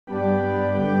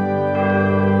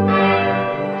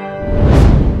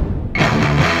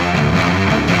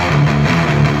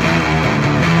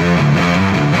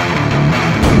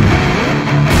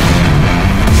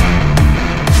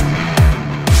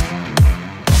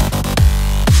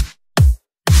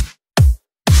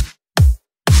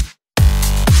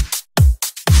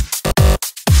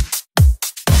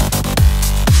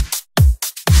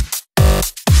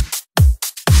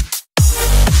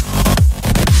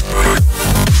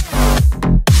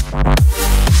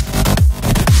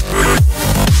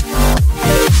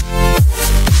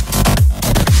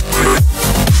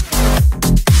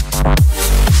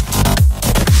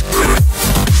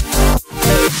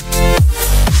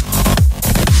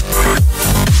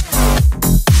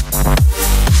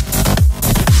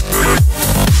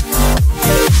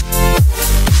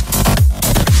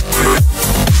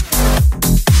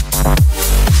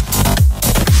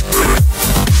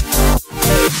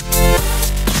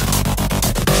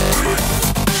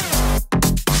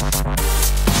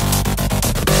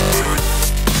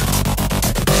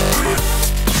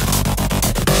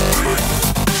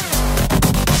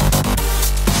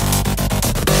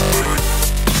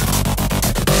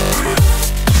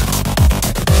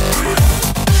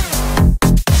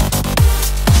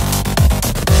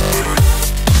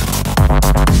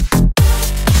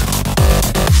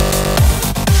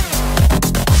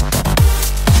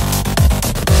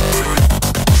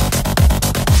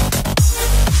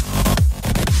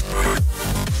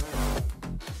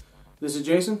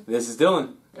Jason. This is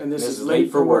Dylan. And this is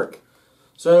Late for Work.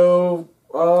 So,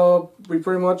 we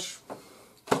pretty much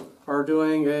are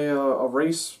doing a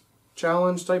race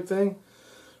challenge type thing.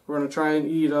 We're going to try and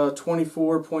eat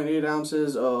 24.8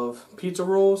 ounces of pizza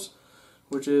rolls,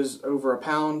 which is over a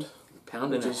pound.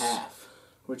 Pound and a half.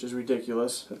 Which is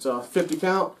ridiculous. It's a 50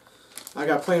 count. I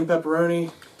got plain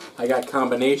pepperoni. I got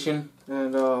combination.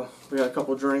 And we got a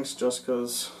couple drinks just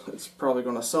because it's probably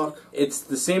going to suck. It's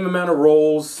the same amount of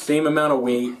rolls, same amount of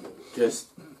weight, just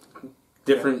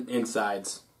different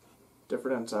insides.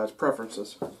 Different insides,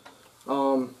 preferences.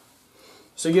 So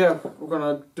yeah, we're going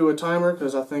to do a timer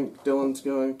because I think Dylan's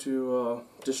going to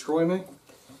destroy me.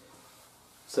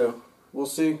 So we'll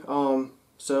see.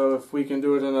 So if we can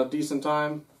do it in a decent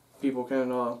time, people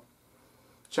can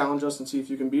challenge us and see if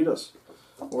you can beat us.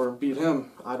 Or beat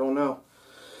him. I don't know.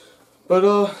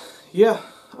 But, yeah,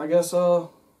 I guess,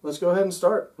 let's go ahead and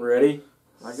start. Ready?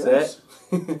 I guess.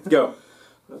 Set. Go.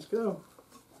 Let's go.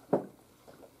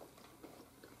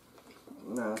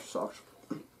 Nah, it sucks.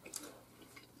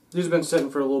 These have been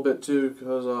sitting for a little bit, too,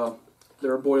 because,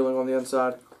 they're boiling on the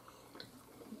inside.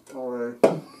 Already.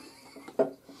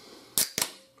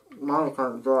 Mine are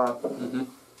kind of dry. Mm-hmm.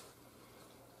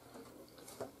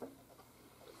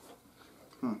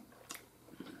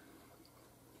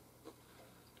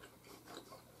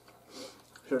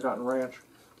 Should have gotten ranch.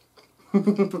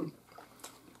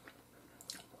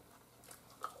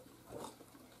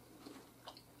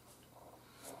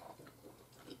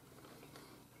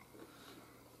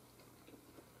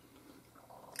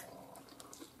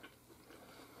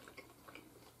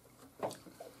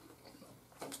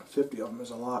 $50 of them is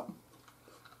a lot.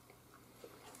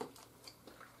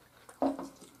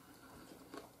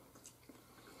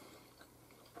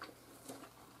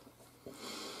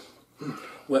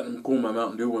 Letting them cool my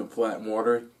Mountain Dew went flat and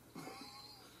watery.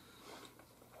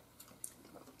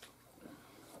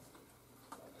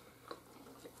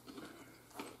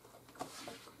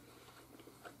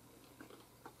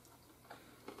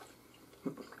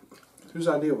 Whose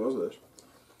idea was this?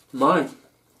 Mine.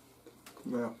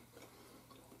 Yeah.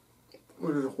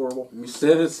 Which is horrible. You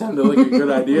said it sounded like a good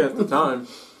idea at the time.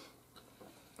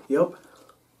 Yep.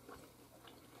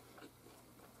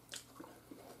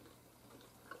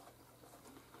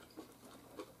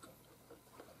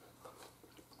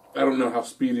 I don't know how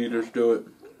speed eaters do it.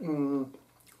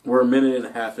 We're a minute and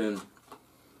a half in.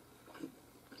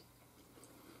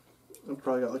 I've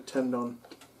probably got like 10 done.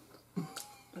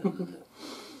 I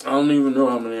don't even know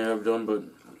how many I have done, but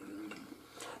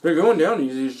they're going down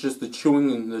easy. It's just the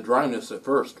chewing and the dryness at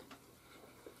first.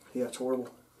 Yeah, it's horrible.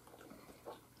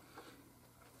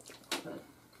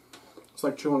 It's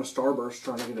like chewing a Starburst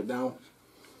trying to get it down.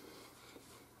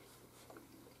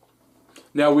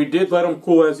 Now, we did let them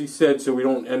cool, as he said, so we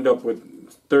don't end up with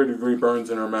third-degree burns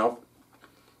in our mouth.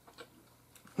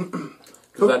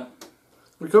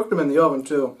 We cooked them in the oven,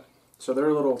 too, so they're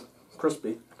a little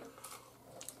crispy.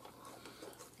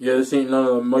 Yeah, this ain't none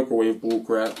of the microwave bull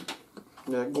crap.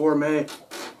 Yeah, gourmet.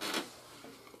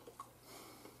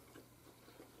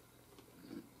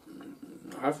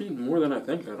 I've eaten more than I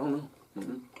think. I don't know.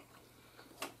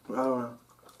 I don't know.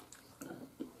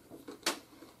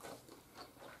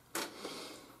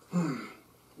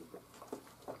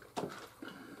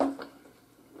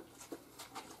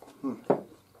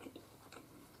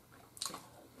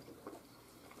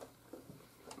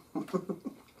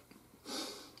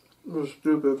 It was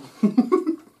stupid.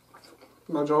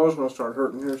 My jaw's gonna start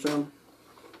hurting here soon.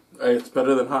 Hey, it's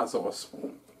better than hot sauce.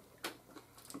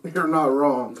 You're not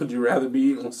wrong. Would you rather be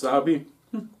eating wasabi?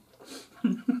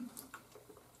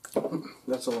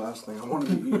 That's the last thing I want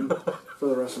to be eating for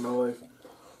the rest of my life.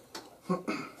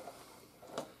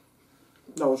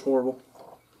 That was horrible.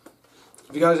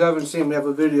 If you guys haven't seen, we have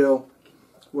a video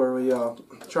where we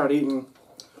tried eating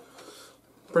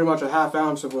pretty much a ½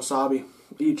 ounce of wasabi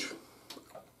each.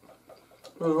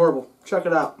 It was horrible. Check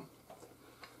it out.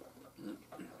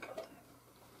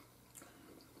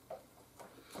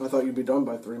 I thought you'd be done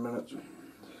by 3 minutes.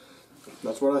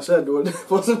 That's what I said,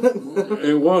 wasn't it?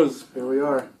 It was. Here we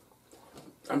are.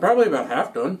 I'm probably about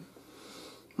half done.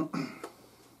 You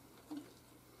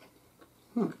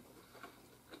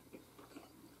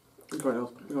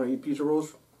gonna eat pizza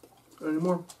rolls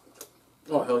anymore?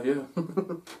 Oh, hell yeah.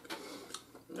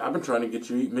 I've been trying to get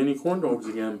you to eat mini corn dogs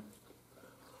again.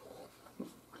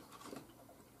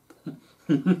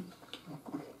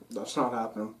 That's not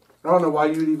happening. I don't know why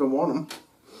you'd even want them.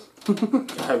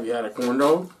 Have you had a corn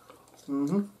dog?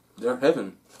 Mm-hmm. They're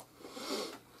heaven.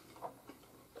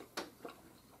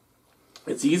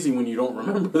 It's easy when you don't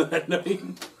remember that night.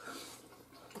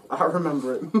 I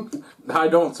remember it. I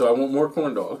don't, so I want more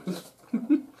corn dogs.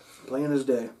 Plain as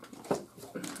day.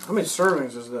 How many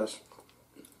servings is this?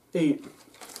 8.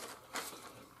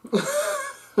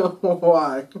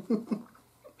 Why?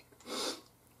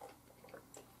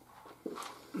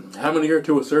 How many are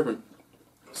to a serving?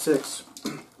 6.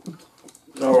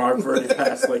 Oh, I've already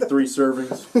passed like 3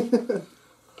 servings.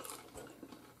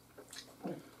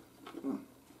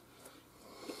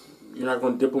 You're not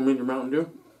going to dip them in your Mountain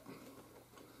Dew?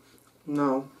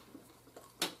 No.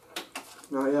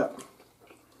 Not yet.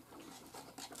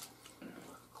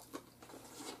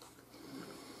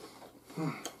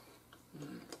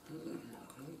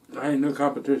 I ain't no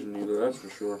competition either, that's for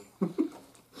sure.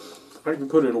 I can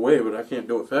put it away, but I can't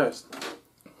do it fast.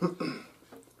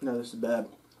 No, this is bad.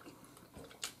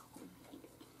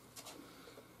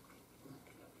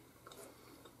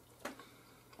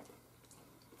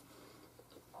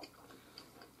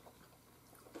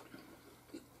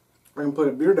 I can put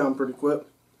a beer down pretty quick,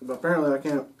 but apparently I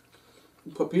can't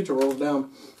put pizza rolls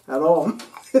down at all.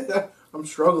 I'm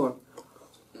struggling.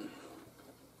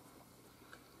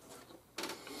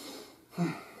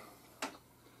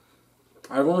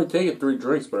 I've only taken 3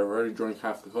 drinks, but I've already drank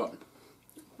half the cup.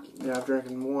 Yeah, I've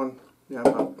drinking 1. Yeah,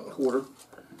 about a quarter.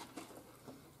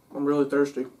 I'm really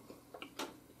thirsty.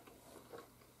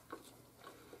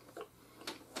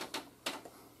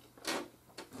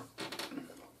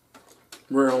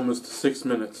 We're almost to 6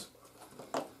 minutes.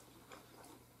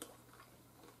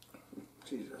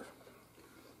 Jesus.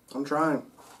 I'm trying.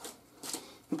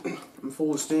 I'm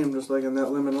full of steam, just like in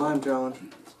that lemon lime challenge.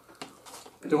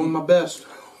 Doing my best.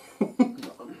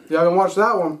 Y'all can watch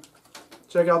that one.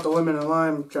 Check out the lemon and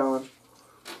lime challenge.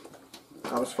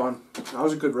 That was fun. That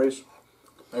was a good race.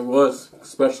 It was,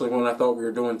 especially when I thought we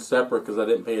were doing separate because I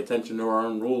didn't pay attention to our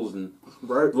own rules and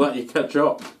let you catch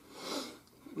up.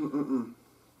 Whew.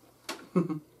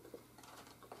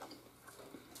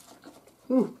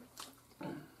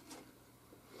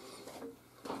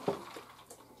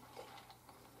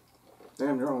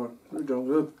 Damn, you're doing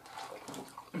good.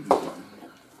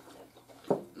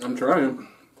 I'm trying.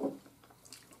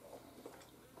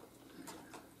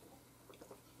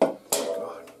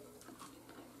 God.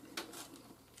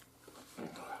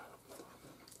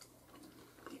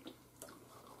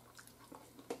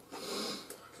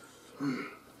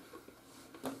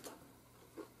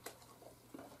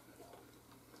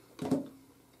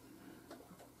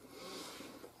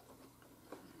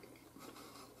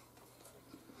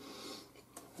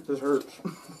 This hurts.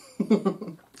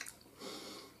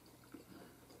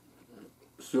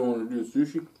 Still want to do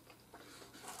sushi?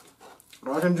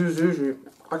 I can do sushi.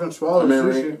 I can swallow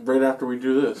sushi. Right after we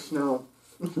do this. No.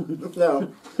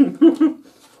 No.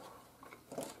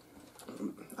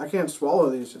 I can't swallow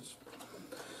these.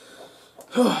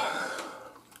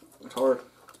 It's hard.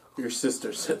 Your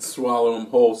sister said swallow them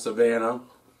whole, Savannah.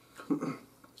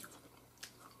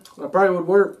 That probably would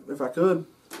work if I could.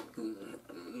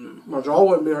 My jaw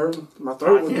wouldn't be hurting. My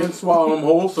throat would. I can't swallow them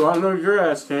whole, so I know your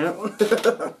ass can't.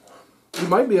 You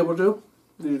might be able to.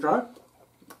 Did you try?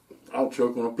 I'll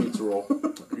choke on a pizza roll.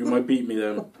 You might beat me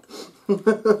then.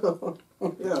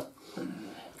 Yeah.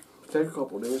 Take a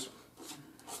couple of days.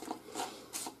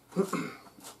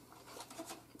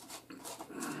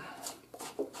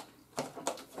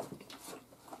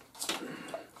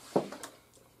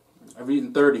 I've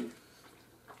eaten 30.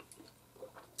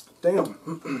 Damn.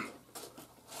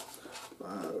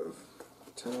 5,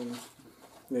 10.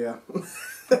 Yeah.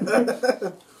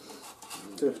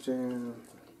 15,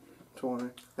 20.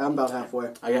 I'm about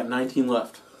halfway. I got 19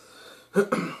 left.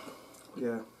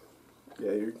 Yeah.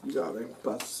 Yeah, you got me.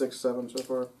 About 6, 7 so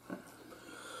far.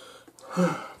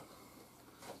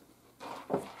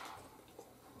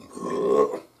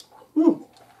 Whew.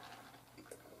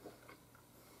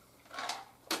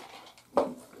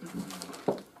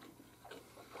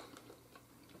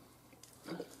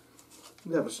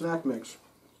 You have a snack mix.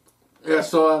 Yeah, I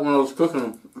saw that when I was cooking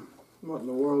them. What in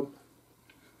the world?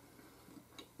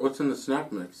 What's in the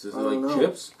snack mix? Is it I don't like know.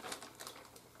 chips?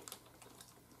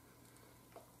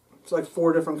 It's like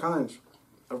 4 different kinds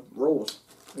of rolls.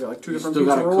 You got like 2 You different still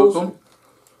pizza gotta rolls. cook them?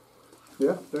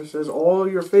 Yeah, there says all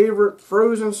your favorite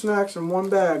frozen snacks in one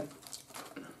bag.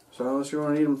 So unless you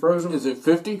want to eat them frozen, Is it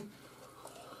 50?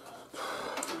 I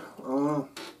don't know.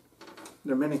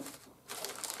 They're mini.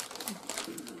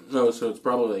 No, so it's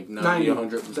probably like 90,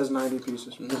 100. It says 90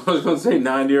 pieces. I was going to say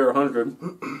 90 or 100.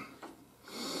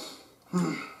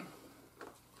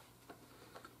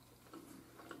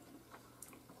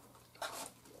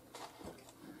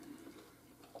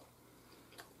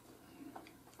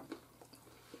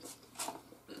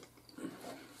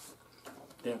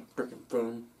 Damn frickin'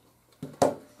 phone.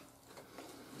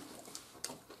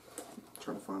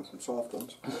 Trying to find some soft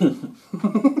ones.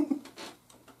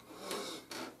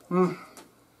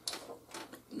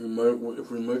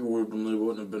 If we microwaved them, they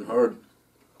wouldn't have been hard.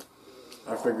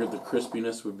 I figured the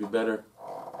crispiness would be better.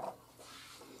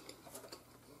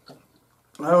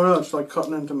 I don't know, it's like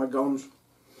cutting into my gums.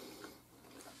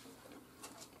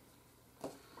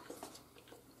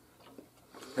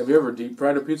 Have you ever deep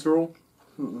fried a pizza roll?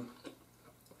 Mm-mm.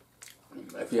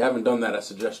 If you haven't done that, I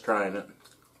suggest trying it.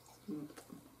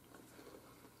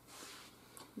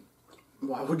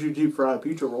 Why would you deep fry a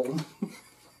pizza roll?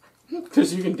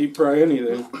 Because you can deep fry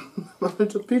anything.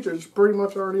 It's a pizza, it's pretty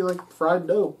much already like fried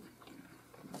dough.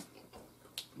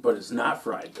 But it's not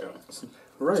fried dough.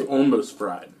 Right. It's almost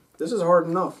fried. This is hard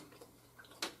enough.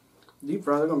 Deep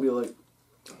fry, they're gonna be like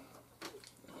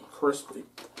crispy.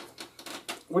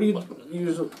 What do you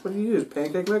use? What do you use?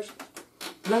 Pancake mix?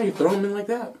 No, you throw them in like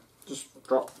that. Just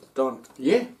drop. Done.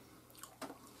 Yeah.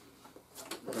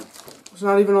 It's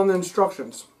not even on the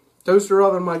instructions. Toaster,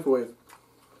 oven, microwave.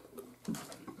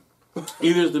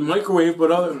 Either the microwave, but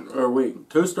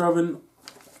toaster oven.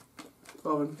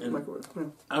 Oven, And, microwave. Yeah.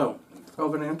 Oh.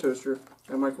 Oven and toaster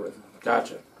and microwave.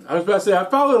 Gotcha. I was about to say, I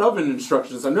followed oven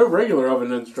instructions. I know regular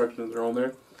oven instructions are on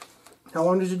there. How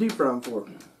long did you deep fry them for?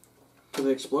 Till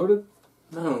they exploded?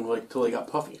 No, like till they got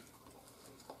puffy.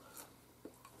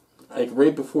 Like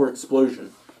right before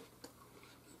explosion.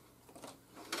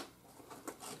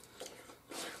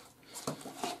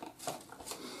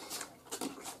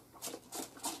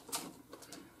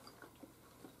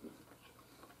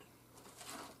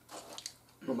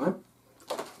 Oh, mine?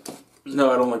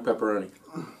 No, I don't like pepperoni.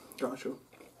 Gotcha.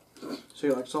 So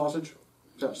you like sausage?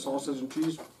 Is that sausage and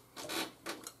cheese?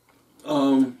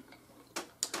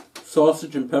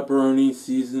 Sausage and pepperoni,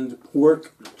 seasoned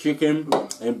pork, chicken,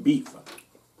 and beef.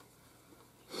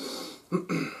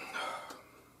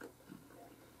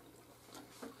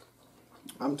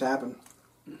 I'm tapping.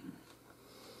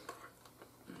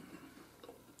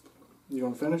 You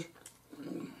gonna finish?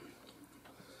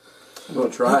 I'm gonna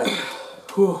try.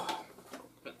 Whew.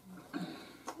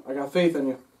 I got faith in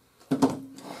you.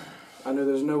 I know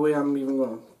there's no way I'm even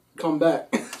gonna come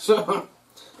back. So,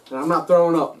 and I'm not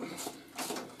throwing up.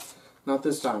 Not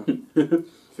this time.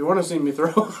 If you want to see me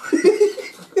throw,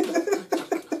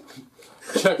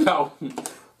 check out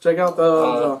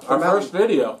the our first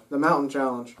video. The mountain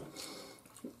challenge.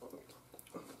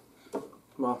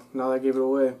 Well, now I gave it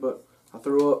away, but I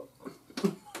threw up.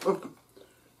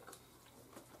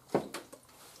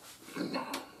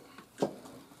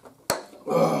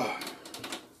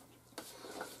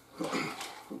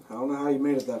 I don't know how you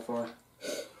made it that far.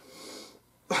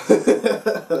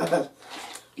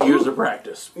 Years of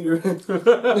practice.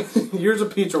 Years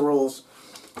of pizza rolls.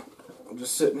 I'm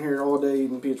just sitting here all day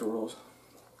eating pizza rolls.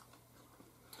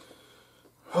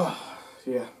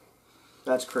 Yeah,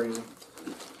 that's crazy.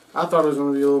 I thought it was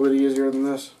going to be a little bit easier than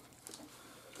this.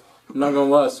 I'm not gonna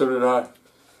lie, so did I.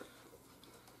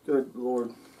 Good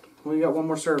Lord. Well, you got one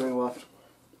more serving left.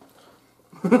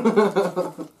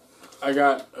 I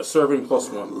got a serving plus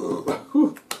one.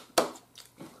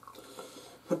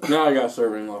 Now I got a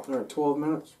serving left. Alright, 12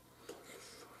 minutes.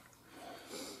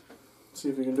 See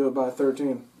if you can do it by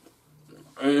 13.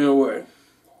 Ain't no way.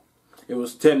 It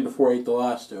was 10 before I ate the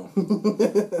last two.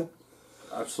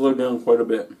 I've slowed down quite a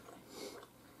bit.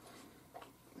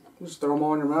 Just throw them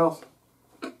all in your mouth.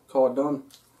 Call it done.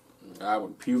 I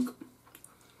would puke.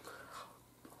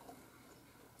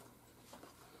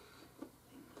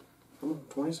 Come on,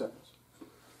 20 seconds.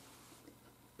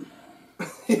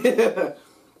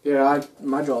 Yeah,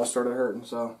 my jaw started hurting,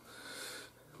 so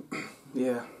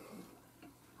yeah.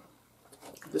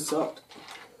 This sucked.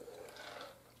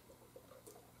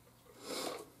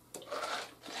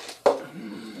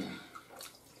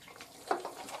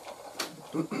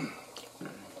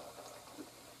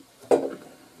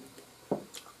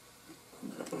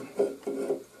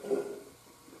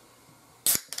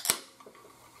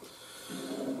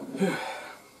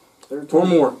 Four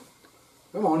more.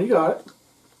 Come on, you got it.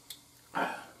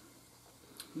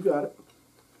 You got it.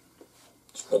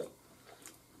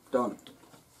 Done.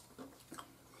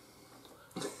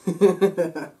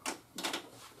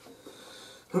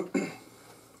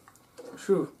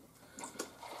 Phew.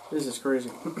 This is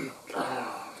crazy.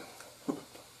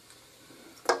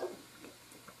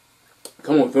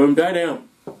 Come on, foam, die down.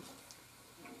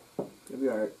 You'll be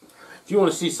alright. If you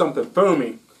want to see something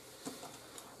foamy,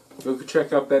 go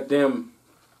check out that damn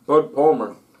Bud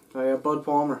Palmer. Oh yeah, Bud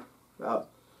Palmer. That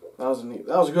was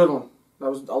a good one.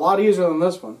 That was a lot easier than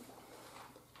this one.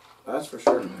 That's for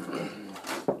sure.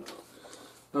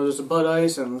 That was just a Bud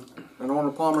Ice and an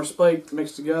Arnold Palmer Spike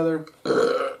mixed together.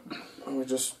 And we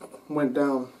just went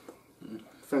down.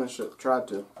 finish it. Tried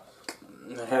to.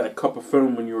 I had a cup of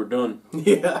foam when you were done.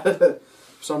 Yeah. For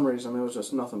some reason, it was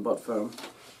just nothing but foam.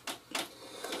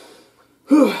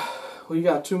 We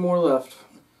got 2 more left.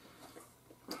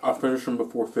 I'll finish them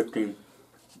before 15.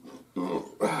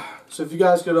 So if you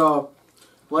guys could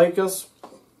like us,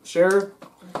 share,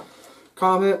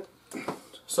 comment,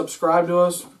 subscribe to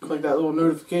us, click that little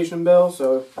notification bell.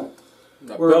 So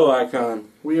That bell icon.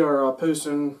 we are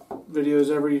posting videos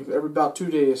every about 2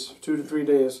 days, 2 to 3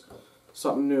 days,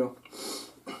 something new.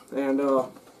 And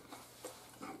I'm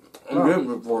getting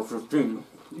before 15.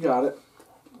 you got it.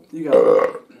 You got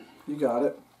it. You got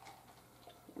it.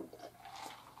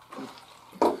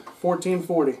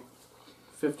 1440.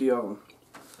 50 of them.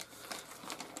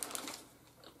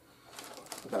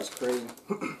 That's crazy.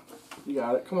 You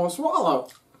got it. Come on, swallow.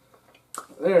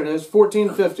 There it is.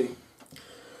 1450.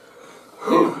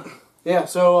 Yeah,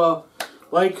 so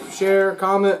like, share,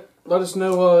 comment. Let us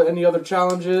know any other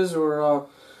challenges or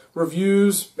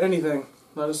reviews, anything.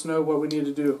 Let us know what we need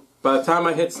to do. By the time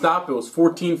I hit stop, it was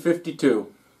 14:52.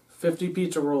 50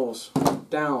 pizza rolls.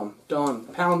 Down. Done.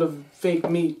 Pound of fake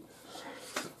meat.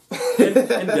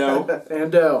 And dough.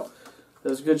 And dough. That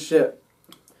was good shit.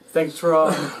 Thanks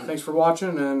for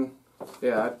watching, and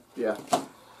yeah.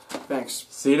 Thanks.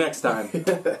 See you next time.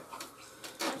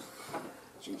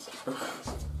 Jesus.